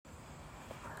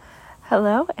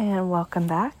Hello and welcome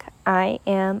back. I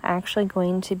am actually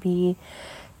going to be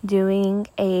doing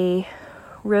a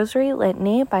Rosary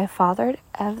Litany by Father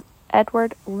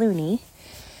Edward Looney.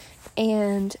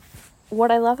 And what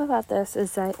I love about this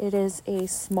is that it is a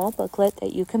small booklet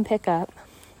that you can pick up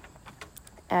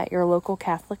at your local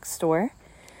Catholic store.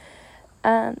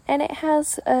 And it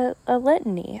has a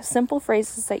litany, simple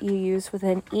phrases that you use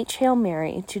within each Hail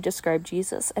Mary to describe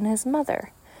Jesus and his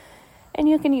mother. And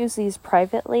you can use these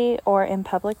privately or in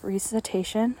public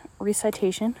recitation.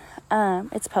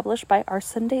 It's published by Our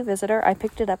Sunday Visitor. I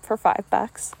picked it up for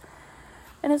 $5.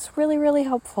 And it's really, really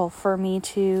helpful for me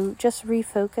to just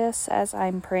refocus as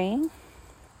I'm praying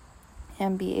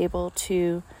and be able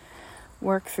to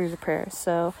work through the prayers.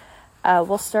 So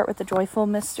we'll start with the Joyful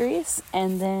Mysteries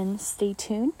and then stay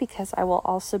tuned because I will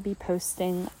also be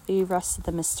posting the rest of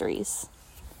the mysteries.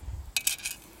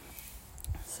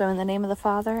 So in the name of the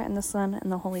Father, and the Son,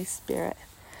 and the Holy Spirit.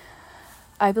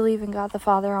 I believe in God the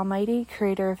Father Almighty,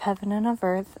 creator of heaven and of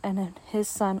earth, and in his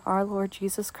Son, our Lord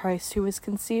Jesus Christ, who was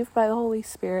conceived by the Holy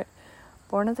Spirit,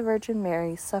 born of the Virgin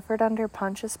Mary, suffered under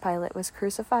Pontius Pilate, was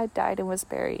crucified, died, and was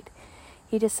buried.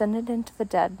 He descended into the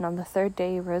dead, and on the third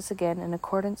day he rose again in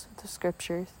accordance with the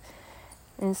Scriptures,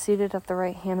 and is seated at the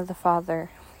right hand of the Father.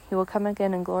 He will come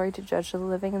again in glory to judge the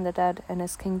living and the dead, and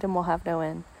his kingdom will have no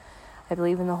end. I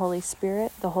believe in the Holy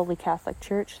Spirit, the Holy Catholic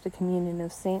Church, the communion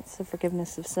of saints, the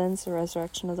forgiveness of sins, the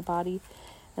resurrection of the body,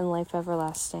 and life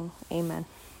everlasting. Amen.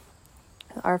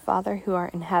 Our Father, who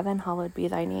art in heaven, hallowed be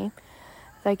thy name.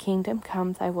 Thy kingdom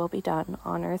come, thy will be done,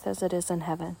 on earth as it is in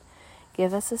heaven.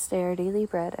 Give us this day our daily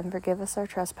bread, and forgive us our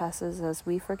trespasses, as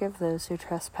we forgive those who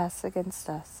trespass against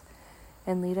us.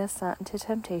 And lead us not into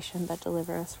temptation, but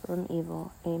deliver us from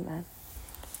evil. Amen.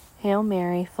 Hail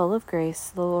Mary, full of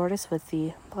grace, the Lord is with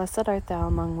thee. Blessed art thou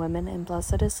among women, and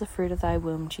blessed is the fruit of thy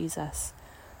womb, Jesus.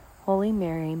 Holy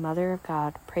Mary, Mother of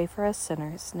God, pray for us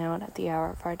sinners, now and at the hour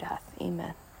of our death.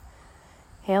 Amen.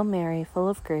 Hail Mary, full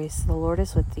of grace, the Lord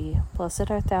is with thee.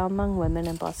 Blessed art thou among women,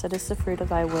 and blessed is the fruit of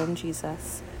thy womb,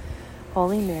 Jesus.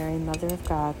 Holy Mary, Mother of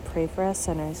God, pray for us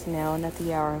sinners, now and at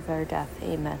the hour of our death.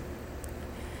 Amen.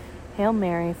 Hail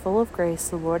Mary, full of grace,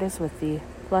 the Lord is with thee.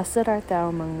 Blessed art thou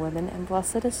among women, and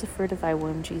blessed is the fruit of thy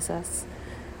womb, Jesus.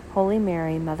 Holy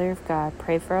Mary, Mother of God,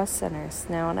 pray for us sinners,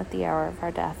 now and at the hour of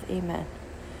our death. Amen.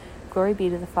 Glory be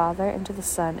to the Father, and to the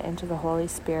Son, and to the Holy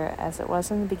Spirit, as it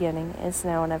was in the beginning, is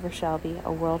now, and ever shall be,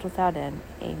 a world without end.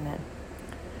 Amen.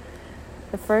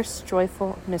 The first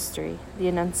joyful mystery, the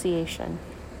Annunciation.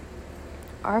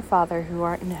 Our Father, who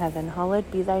art in heaven, hallowed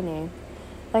be thy name.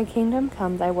 Thy kingdom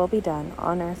come, thy will be done,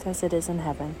 on earth as it is in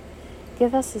heaven.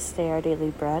 Give us this day our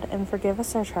daily bread, and forgive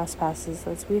us our trespasses,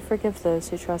 as we forgive those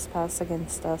who trespass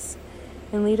against us.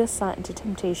 And lead us not into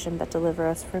temptation, but deliver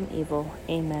us from evil.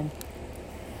 Amen.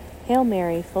 Hail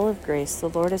Mary, full of grace, the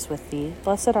Lord is with thee.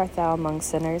 Blessed art thou among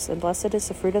sinners, and blessed is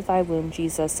the fruit of thy womb,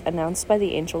 Jesus, announced by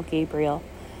the angel Gabriel.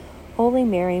 Holy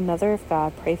Mary, Mother of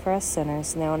God, pray for us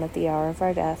sinners, now and at the hour of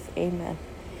our death. Amen.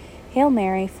 Hail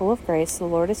Mary, full of grace, the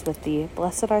Lord is with thee.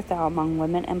 Blessed art thou among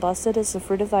women, and blessed is the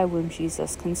fruit of thy womb,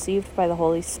 Jesus, conceived by the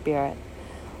Holy Spirit.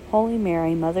 Holy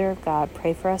Mary, Mother of God,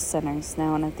 pray for us sinners,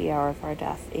 now and at the hour of our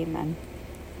death. Amen.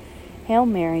 Hail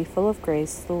Mary, full of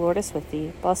grace, the Lord is with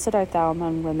thee. Blessed art thou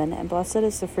among women, and blessed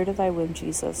is the fruit of thy womb,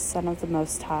 Jesus, Son of the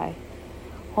Most High.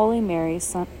 Holy Mary,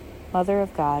 Mother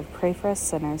of God, pray for us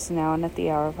sinners, now and at the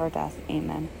hour of our death.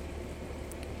 Amen.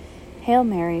 Hail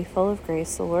Mary, full of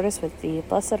grace, the Lord is with thee.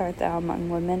 Blessed art thou among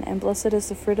women, and blessed is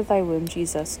the fruit of thy womb,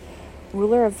 Jesus,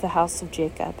 ruler of the house of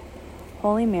Jacob.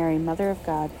 Holy Mary, Mother of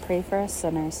God, pray for us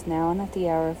sinners, now and at the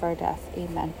hour of our death.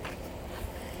 Amen.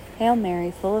 Hail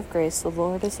Mary, full of grace, the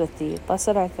Lord is with thee. Blessed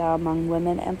art thou among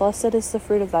women, and blessed is the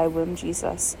fruit of thy womb,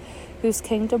 Jesus, whose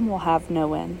kingdom will have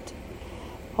no end.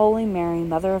 Holy Mary,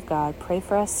 Mother of God, pray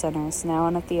for us sinners, now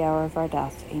and at the hour of our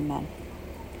death. Amen.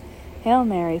 Hail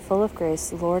Mary, full of grace,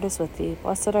 the Lord is with thee.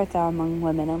 Blessed art thou among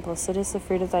women, and blessed is the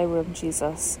fruit of thy womb,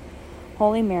 Jesus.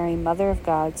 Holy Mary, Mother of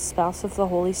God, Spouse of the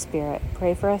Holy Spirit,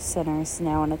 pray for us sinners,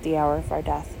 now and at the hour of our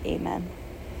death. Amen.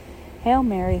 Hail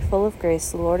Mary, full of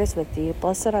grace, the Lord is with thee.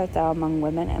 Blessed art thou among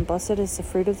women, and blessed is the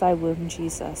fruit of thy womb,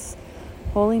 Jesus.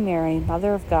 Holy Mary,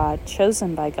 Mother of God,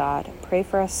 chosen by God, pray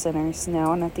for us sinners,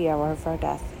 now and at the hour of our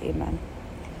death. Amen.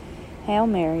 Hail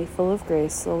Mary, full of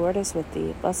grace, the Lord is with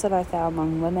thee. Blessed art thou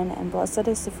among women, and blessed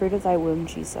is the fruit of thy womb,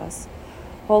 Jesus.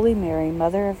 Holy Mary,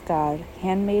 Mother of God,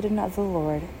 handmaiden of the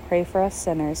Lord, pray for us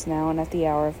sinners, now and at the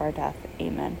hour of our death.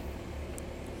 Amen.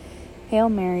 Hail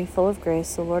Mary, full of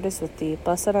grace, the Lord is with thee.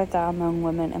 Blessed art thou among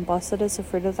women, and blessed is the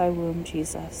fruit of thy womb,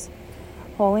 Jesus.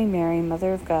 Holy Mary,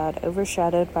 Mother of God,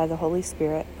 overshadowed by the Holy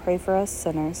Spirit, pray for us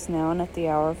sinners, now and at the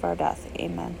hour of our death.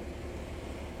 Amen.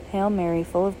 Hail Mary,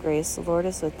 full of grace, the Lord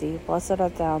is with thee. Blessed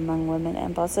art thou among women,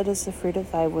 and blessed is the fruit of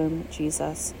thy womb,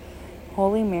 Jesus.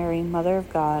 Holy Mary, Mother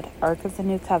of God, Ark of the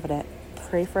New Covenant,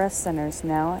 pray for us sinners,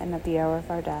 now and at the hour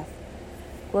of our death.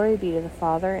 Glory be to the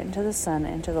Father, and to the Son,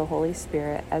 and to the Holy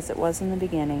Spirit, as it was in the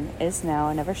beginning, is now,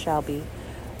 and ever shall be,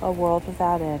 a world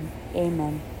without end.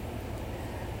 Amen.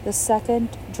 The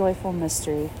second joyful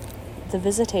mystery, the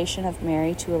visitation of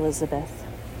Mary to Elizabeth.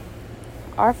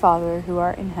 Our Father, who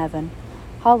art in heaven,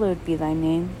 hallowed be thy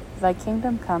name. Thy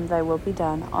kingdom come, thy will be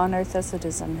done, on earth as it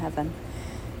is in heaven.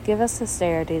 Give us this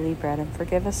day our daily bread, and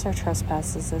forgive us our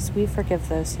trespasses, as we forgive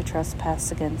those who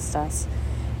trespass against us.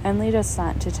 And lead us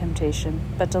not into temptation,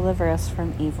 but deliver us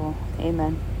from evil.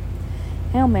 Amen.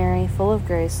 Hail Mary, full of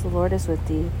grace, the Lord is with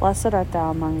thee. Blessed art thou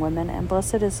among women, and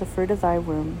blessed is the fruit of thy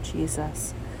womb,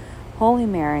 Jesus. Holy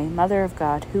Mary, Mother of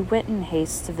God, who went in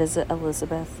haste to visit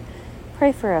Elizabeth,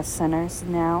 pray for us sinners,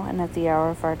 now and at the hour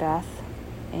of our death.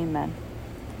 Amen.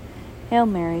 Hail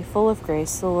Mary, full of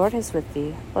grace, the Lord is with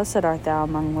thee. Blessed art thou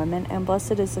among women, and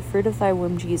blessed is the fruit of thy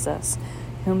womb, Jesus,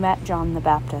 who met John the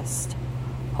Baptist.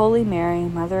 Holy Mary,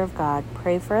 Mother of God,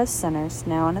 pray for us sinners,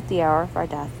 now and at the hour of our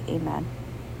death. Amen.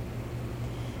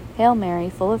 Hail Mary,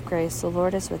 full of grace, the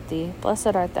Lord is with thee.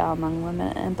 Blessed art thou among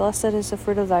women, and blessed is the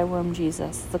fruit of thy womb,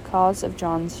 Jesus, the cause of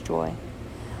John's joy.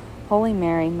 Holy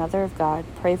Mary, Mother of God,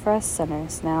 pray for us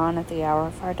sinners, now and at the hour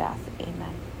of our death.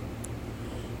 Amen.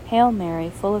 Hail Mary,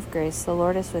 full of grace, the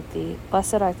Lord is with thee.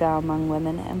 Blessed art thou among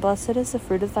women, and blessed is the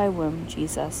fruit of thy womb,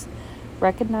 Jesus,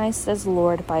 recognized as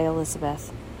Lord by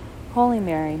Elizabeth. Holy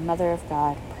Mary, Mother of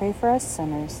God, pray for us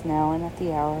sinners, now and at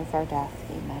the hour of our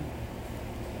death. Amen.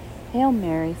 Hail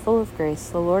Mary, full of grace,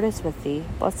 the Lord is with thee.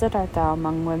 Blessed art thou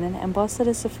among women, and blessed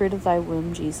is the fruit of thy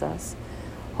womb, Jesus.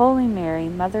 Holy Mary,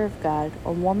 Mother of God,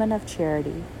 a woman of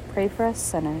charity, pray for us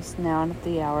sinners, now and at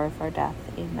the hour of our death.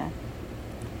 Amen.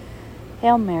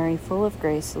 Hail Mary, full of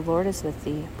grace, the Lord is with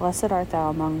thee. Blessed art thou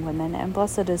among women, and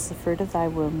blessed is the fruit of thy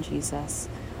womb, Jesus.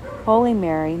 Holy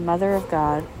Mary, Mother of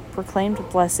God, proclaimed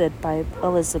blessed by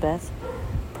Elizabeth,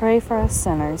 pray for us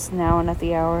sinners, now and at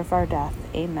the hour of our death.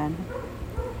 Amen.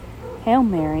 Hail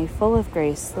Mary, full of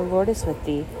grace, the Lord is with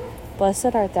thee.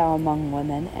 Blessed art thou among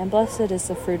women, and blessed is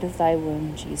the fruit of thy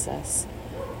womb, Jesus.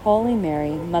 Holy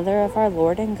Mary, Mother of our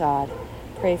Lord and God,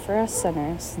 pray for us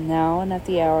sinners, now and at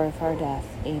the hour of our death.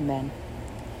 Amen.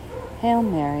 Hail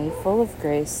Mary, full of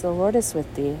grace, the Lord is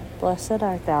with thee. Blessed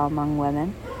art thou among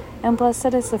women, and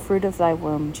blessed is the fruit of thy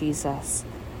womb, Jesus.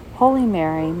 Holy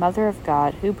Mary, Mother of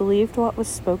God, who believed what was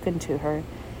spoken to her,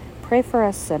 pray for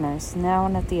us sinners, now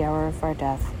and at the hour of our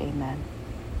death. Amen.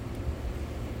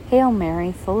 Hail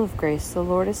Mary, full of grace, the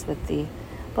Lord is with thee.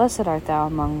 Blessed art thou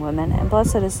among women, and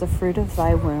blessed is the fruit of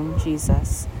thy womb,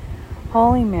 Jesus.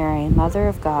 Holy Mary, Mother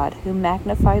of God, who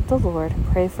magnified the Lord,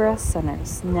 pray for us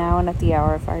sinners, now and at the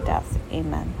hour of our death.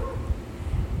 Amen.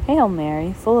 Hail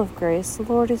Mary, full of grace, the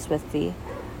Lord is with thee.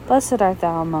 Blessed art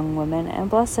thou among women, and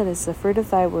blessed is the fruit of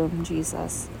thy womb,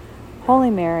 Jesus. Holy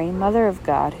Mary, Mother of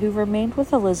God, who remained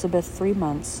with Elizabeth 3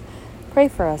 months, pray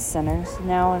for us sinners,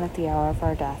 now and at the hour of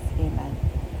our death. Amen.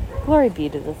 Glory be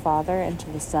to the Father, and to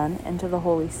the Son, and to the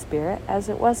Holy Spirit, as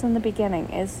it was in the beginning,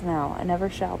 is now, and ever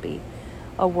shall be,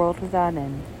 a world without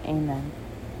end. Amen.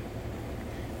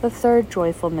 The third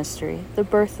joyful mystery, the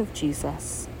birth of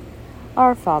Jesus.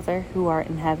 Our Father, who art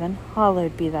in heaven,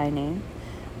 hallowed be thy name.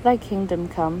 Thy kingdom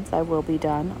come, thy will be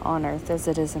done, on earth as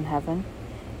it is in heaven.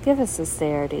 Give us this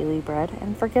day our daily bread,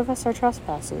 and forgive us our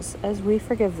trespasses, as we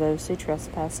forgive those who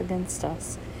trespass against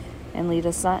us. And lead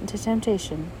us not into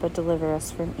temptation, but deliver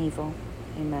us from evil.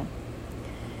 Amen.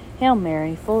 Hail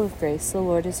Mary, full of grace, the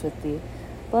Lord is with thee.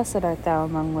 Blessed art thou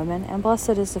among women, and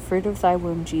blessed is the fruit of thy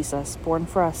womb, Jesus, born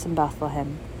for us in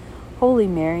Bethlehem. Holy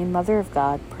Mary, Mother of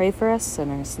God, pray for us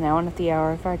sinners, now and at the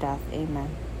hour of our death.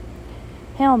 Amen.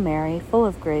 Hail Mary, full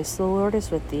of grace, the Lord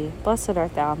is with thee. Blessed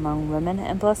art thou among women,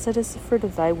 and blessed is the fruit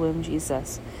of thy womb,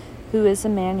 Jesus, who is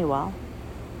Emmanuel.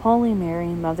 Holy Mary,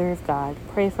 Mother of God,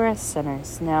 pray for us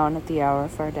sinners, now and at the hour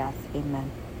of our death.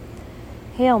 Amen.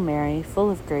 Hail Mary, full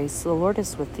of grace, the Lord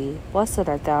is with thee. Blessed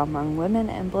art thou among women,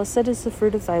 and blessed is the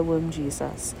fruit of thy womb,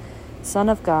 Jesus, Son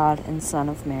of God and Son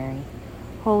of Mary.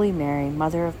 Holy Mary,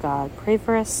 Mother of God, pray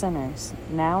for us sinners,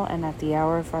 now and at the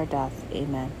hour of our death.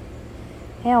 Amen.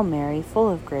 Hail Mary, full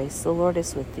of grace, the Lord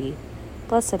is with thee.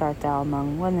 Blessed art thou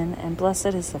among women, and blessed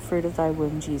is the fruit of thy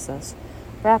womb, Jesus,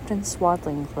 wrapped in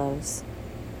swaddling clothes.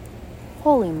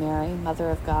 Holy Mary, Mother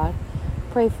of God,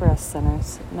 pray for us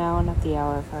sinners, now and at the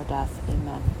hour of our death.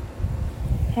 Amen.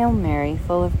 Hail Mary,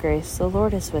 full of grace, the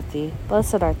Lord is with thee.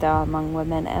 Blessed art thou among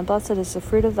women, and blessed is the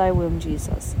fruit of thy womb,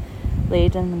 Jesus,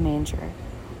 laid in the manger.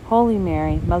 Holy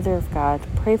Mary, Mother of God,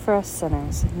 pray for us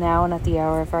sinners, now and at the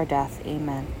hour of our death.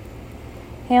 Amen.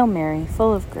 Hail Mary,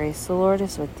 full of grace, the Lord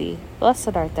is with thee.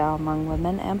 Blessed art thou among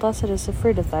women, and blessed is the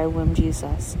fruit of thy womb,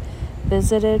 Jesus.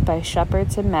 Visited by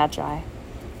shepherds and magi.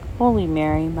 Holy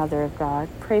Mary, Mother of God,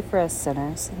 pray for us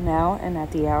sinners, now and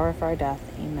at the hour of our death.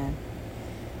 Amen.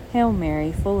 Hail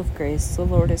Mary, full of grace, the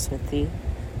Lord is with thee.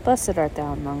 Blessed art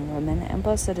thou among women, and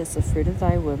blessed is the fruit of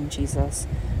thy womb, Jesus,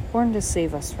 born to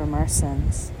save us from our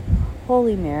sins.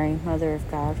 Holy Mary, Mother of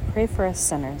God, pray for us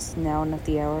sinners, now and at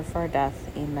the hour of our death.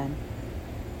 Amen.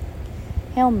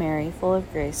 Hail Mary, full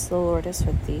of grace, the Lord is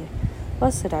with thee.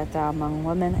 Blessed art thou among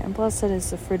women, and blessed is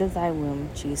the fruit of thy womb,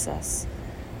 Jesus.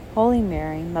 Holy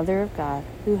Mary, Mother of God,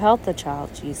 who held the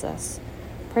child Jesus,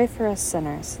 pray for us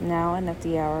sinners, now and at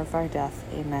the hour of our death.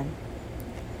 Amen.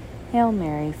 Hail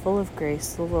Mary, full of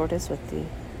grace, the Lord is with thee.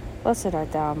 Blessed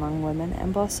art thou among women,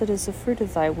 and blessed is the fruit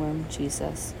of thy womb,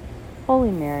 Jesus.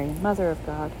 Holy Mary, Mother of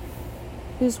God,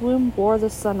 whose womb bore the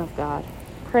Son of God,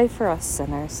 pray for us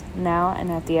sinners, now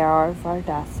and at the hour of our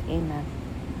death. Amen.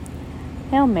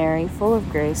 Hail Mary, full of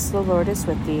grace, the Lord is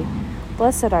with thee.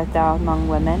 Blessed art thou among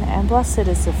women, and blessed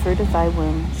is the fruit of thy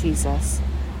womb, Jesus.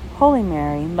 Holy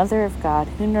Mary, Mother of God,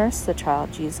 who nursed the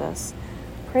child Jesus,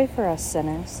 pray for us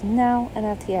sinners, now and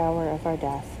at the hour of our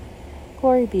death.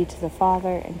 Glory be to the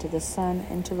Father, and to the Son,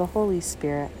 and to the Holy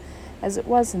Spirit, as it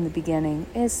was in the beginning,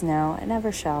 is now, and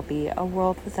ever shall be, a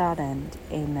world without end.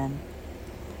 Amen.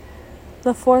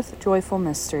 The fourth joyful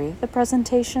mystery, the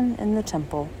presentation in the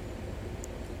temple.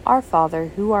 Our Father,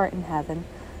 who art in heaven,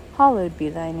 hallowed be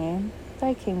thy name.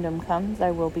 Thy kingdom come,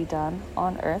 thy will be done,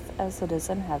 on earth as it is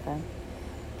in heaven.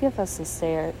 Give us this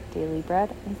day our daily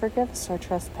bread, and forgive us our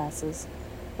trespasses,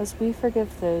 as we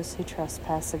forgive those who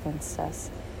trespass against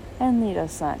us. And lead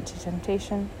us not into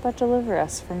temptation, but deliver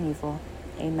us from evil.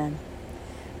 Amen.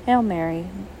 Hail Mary,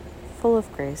 full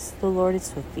of grace, the Lord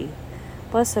is with thee.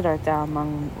 Blessed art thou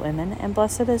among women, and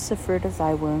blessed is the fruit of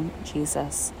thy womb,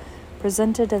 Jesus.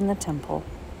 Presented in the temple.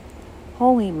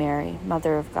 Holy Mary,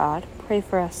 Mother of God, pray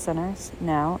for us sinners,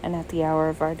 now and at the hour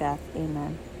of our death.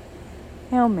 Amen.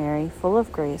 Hail Mary, full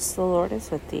of grace, the Lord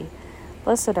is with thee.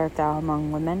 Blessed art thou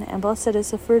among women, and blessed is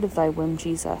the fruit of thy womb,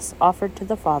 Jesus, offered to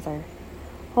the Father.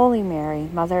 Holy Mary,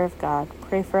 Mother of God,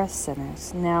 pray for us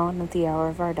sinners, now and at the hour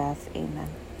of our death. Amen.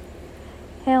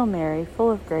 Hail Mary, full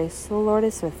of grace, the Lord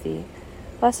is with thee.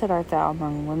 Blessed art thou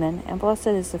among women, and blessed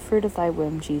is the fruit of thy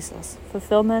womb, Jesus,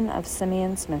 fulfillment of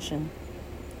Simeon's mission.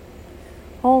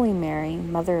 Holy Mary,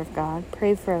 Mother of God,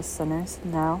 pray for us sinners,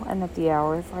 now and at the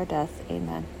hour of our death.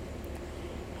 Amen.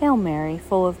 Hail Mary,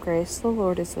 full of grace, the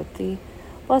Lord is with thee.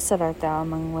 Blessed art thou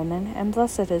among women, and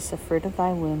blessed is the fruit of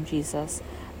thy womb, Jesus,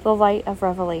 the light of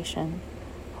revelation.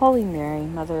 Holy Mary,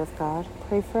 Mother of God,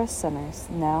 pray for us sinners,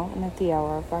 now and at the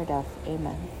hour of our death.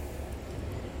 Amen.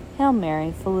 Hail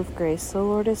Mary, full of grace, the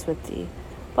Lord is with thee.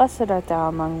 Blessed art thou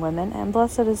among women, and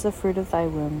blessed is the fruit of thy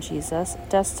womb, Jesus,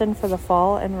 destined for the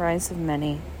fall and rise of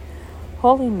many.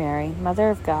 Holy Mary,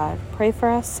 Mother of God, pray for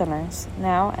us sinners,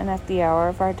 now and at the hour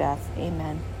of our death.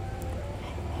 Amen.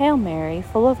 Hail Mary,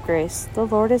 full of grace, the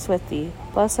Lord is with thee.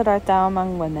 Blessed art thou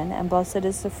among women, and blessed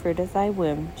is the fruit of thy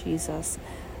womb, Jesus,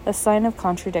 the sign of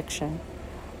contradiction.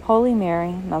 Holy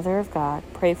Mary, Mother of God,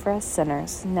 pray for us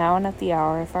sinners, now and at the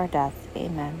hour of our death.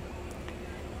 Amen.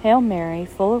 Hail Mary,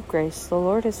 full of grace, the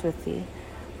Lord is with thee.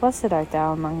 Blessed art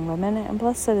thou among women, and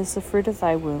blessed is the fruit of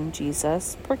thy womb,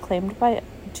 Jesus, proclaimed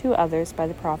to others by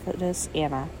the prophetess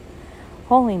Anna.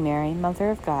 Holy Mary, Mother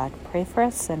of God, pray for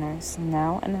us sinners,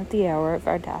 now and at the hour of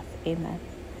our death. Amen.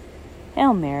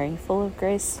 Hail Mary, full of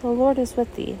grace, the Lord is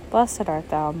with thee. Blessed art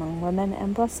thou among women,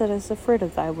 and blessed is the fruit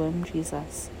of thy womb,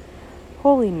 Jesus.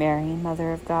 Holy Mary,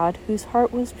 Mother of God, whose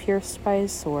heart was pierced by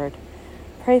his sword,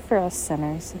 pray for us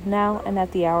sinners, now and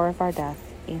at the hour of our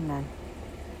death. Amen.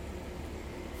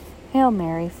 Hail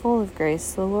Mary, full of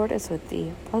grace, the Lord is with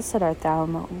thee. Blessed art thou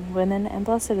among women, and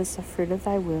blessed is the fruit of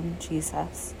thy womb,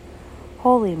 Jesus.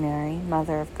 Holy Mary,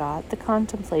 Mother of God, the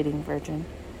contemplating Virgin,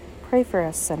 pray for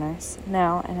us sinners,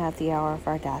 now and at the hour of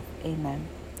our death. Amen.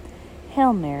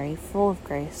 Hail Mary, full of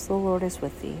grace, the Lord is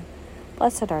with thee.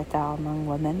 Blessed art thou among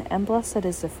women, and blessed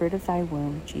is the fruit of thy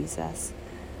womb, Jesus.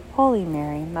 Holy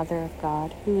Mary, Mother of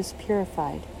God, who is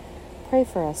purified, pray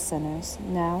for us sinners,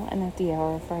 now and at the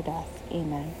hour of our death.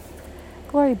 Amen.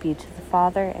 Glory be to the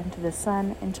Father, and to the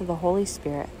Son, and to the Holy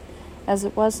Spirit, as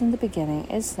it was in the beginning,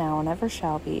 is now, and ever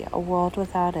shall be, a world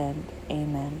without end.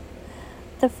 Amen.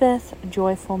 The fifth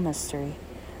joyful mystery,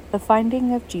 the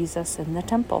finding of Jesus in the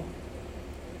temple.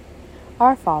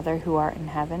 Our Father, who art in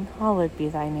heaven, hallowed be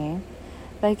thy name.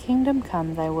 Thy kingdom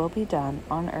come, thy will be done,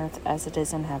 on earth as it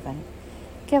is in heaven.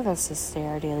 Give us this day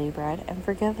our daily bread, and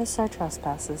forgive us our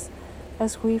trespasses,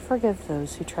 as we forgive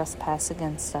those who trespass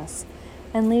against us.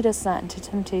 And lead us not into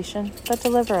temptation, but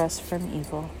deliver us from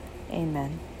evil.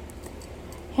 Amen.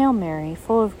 Hail Mary,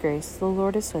 full of grace, the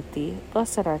Lord is with thee.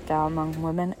 Blessed art thou among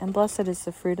women, and blessed is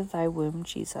the fruit of thy womb,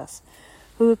 Jesus,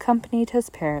 who accompanied his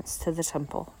parents to the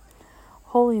temple.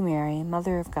 Holy Mary,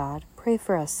 Mother of God, pray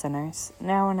for us sinners,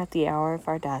 now and at the hour of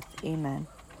our death. Amen.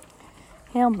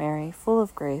 Hail Mary, full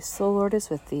of grace, the Lord is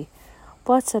with thee.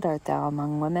 Blessed art thou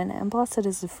among women, and blessed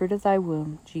is the fruit of thy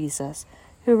womb, Jesus,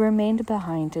 who remained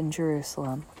behind in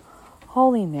Jerusalem.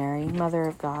 Holy Mary, Mother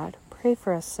of God, pray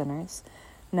for us sinners,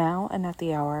 now and at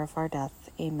the hour of our death.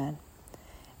 Amen.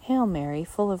 Hail Mary,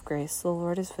 full of grace, the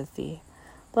Lord is with thee.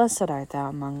 Blessed art thou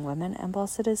among women, and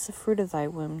blessed is the fruit of thy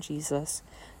womb, Jesus,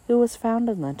 who was found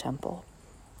in the temple.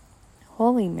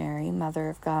 Holy Mary, Mother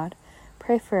of God,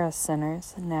 pray for us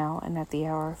sinners, now and at the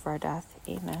hour of our death.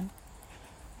 Amen.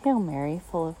 Hail Mary,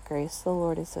 full of grace, the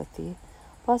Lord is with thee.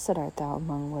 Blessed art thou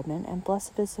among women, and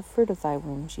blessed is the fruit of thy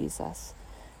womb, Jesus,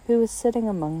 who is sitting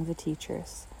among the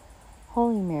teachers.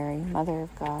 Holy Mary, Mother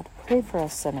of God, pray for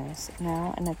us sinners,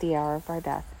 now and at the hour of our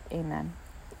death. Amen.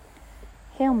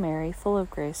 Hail Mary, full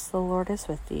of grace, the Lord is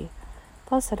with thee.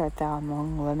 Blessed art thou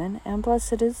among women, and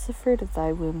blessed is the fruit of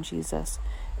thy womb, Jesus,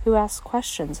 who asks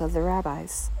questions of the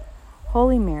rabbis.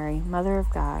 Holy Mary, Mother of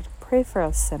God, pray for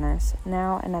us sinners,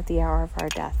 now and at the hour of our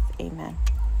death. Amen.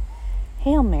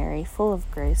 Hail Mary, full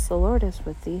of grace, the Lord is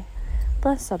with thee.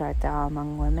 Blessed art thou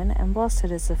among women, and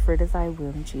blessed is the fruit of thy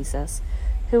womb, Jesus,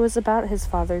 who was about his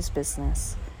Father's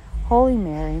business. Holy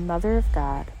Mary, Mother of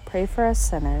God, pray for us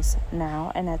sinners,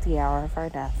 now and at the hour of our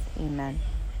death. Amen.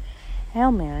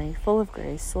 Hail Mary, full of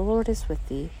grace, the Lord is with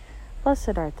thee.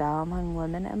 Blessed art thou among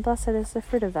women, and blessed is the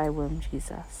fruit of thy womb,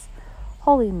 Jesus.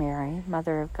 Holy Mary,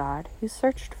 Mother of God, who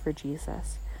searched for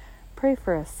Jesus, pray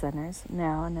for us sinners,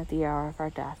 now and at the hour of our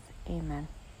death. Amen.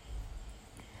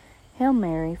 Hail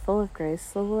Mary, full of grace,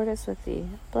 the Lord is with thee.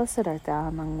 Blessed art thou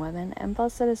among women, and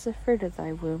blessed is the fruit of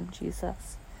thy womb,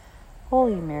 Jesus.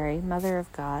 Holy Mary, Mother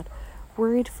of God,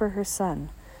 worried for her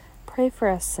Son, pray for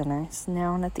us sinners,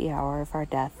 now and at the hour of our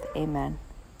death. Amen.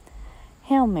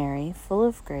 Hail Mary, full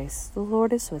of grace, the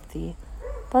Lord is with thee.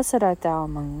 Blessed art thou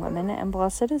among women, and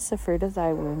blessed is the fruit of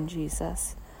thy womb,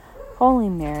 Jesus. Holy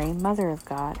Mary, Mother of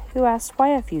God, who asked, why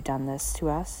have you done this to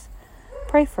us?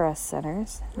 Pray for us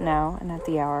sinners, now and at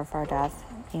the hour of our death.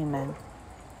 Amen.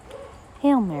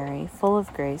 Hail Mary, full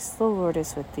of grace, the Lord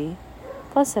is with thee.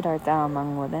 Blessed art thou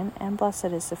among women, and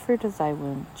blessed is the fruit of thy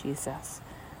womb, Jesus.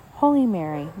 Holy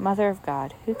Mary, Mother of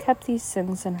God, who kept these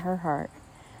things in her heart,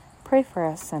 pray for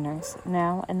us sinners,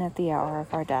 now and at the hour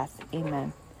of our death.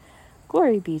 Amen.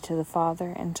 Glory be to the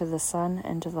Father, and to the Son,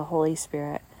 and to the Holy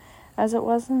Spirit, as it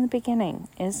was in the beginning,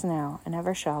 is now, and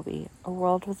ever shall be, a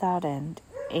world without end.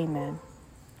 Amen.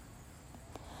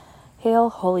 Hail,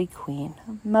 Holy Queen,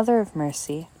 Mother of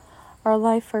Mercy, our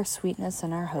life, our sweetness,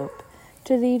 and our hope.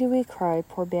 To thee do we cry,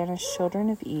 poor banished children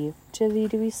of Eve. To thee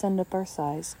do we send up our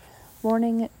sighs,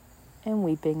 mourning and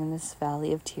weeping in this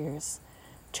valley of tears.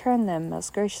 Turn them,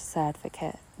 most gracious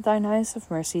Advocate, thine eyes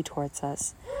of mercy towards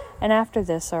us, and after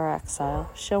this our exile,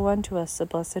 show unto us the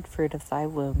blessed fruit of thy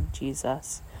womb,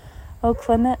 Jesus. O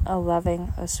clement, O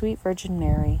loving, O sweet Virgin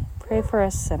Mary, pray for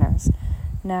us sinners,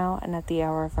 now and at the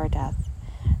hour of our death.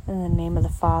 In the name of the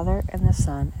Father, and the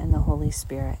Son, and the Holy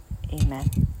Spirit.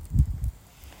 Amen.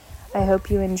 I hope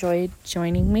you enjoyed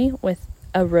joining me with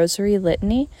a Rosary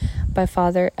Litany by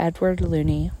Father Edward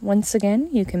Looney. Once again,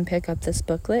 you can pick up this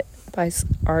booklet by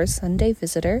Our Sunday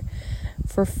Visitor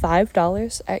for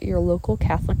 $5 at your local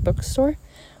Catholic bookstore,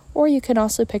 or you can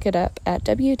also pick it up at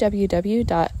www.osv.com.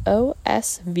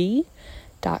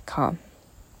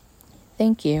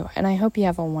 Thank you, and I hope you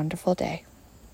have a wonderful day.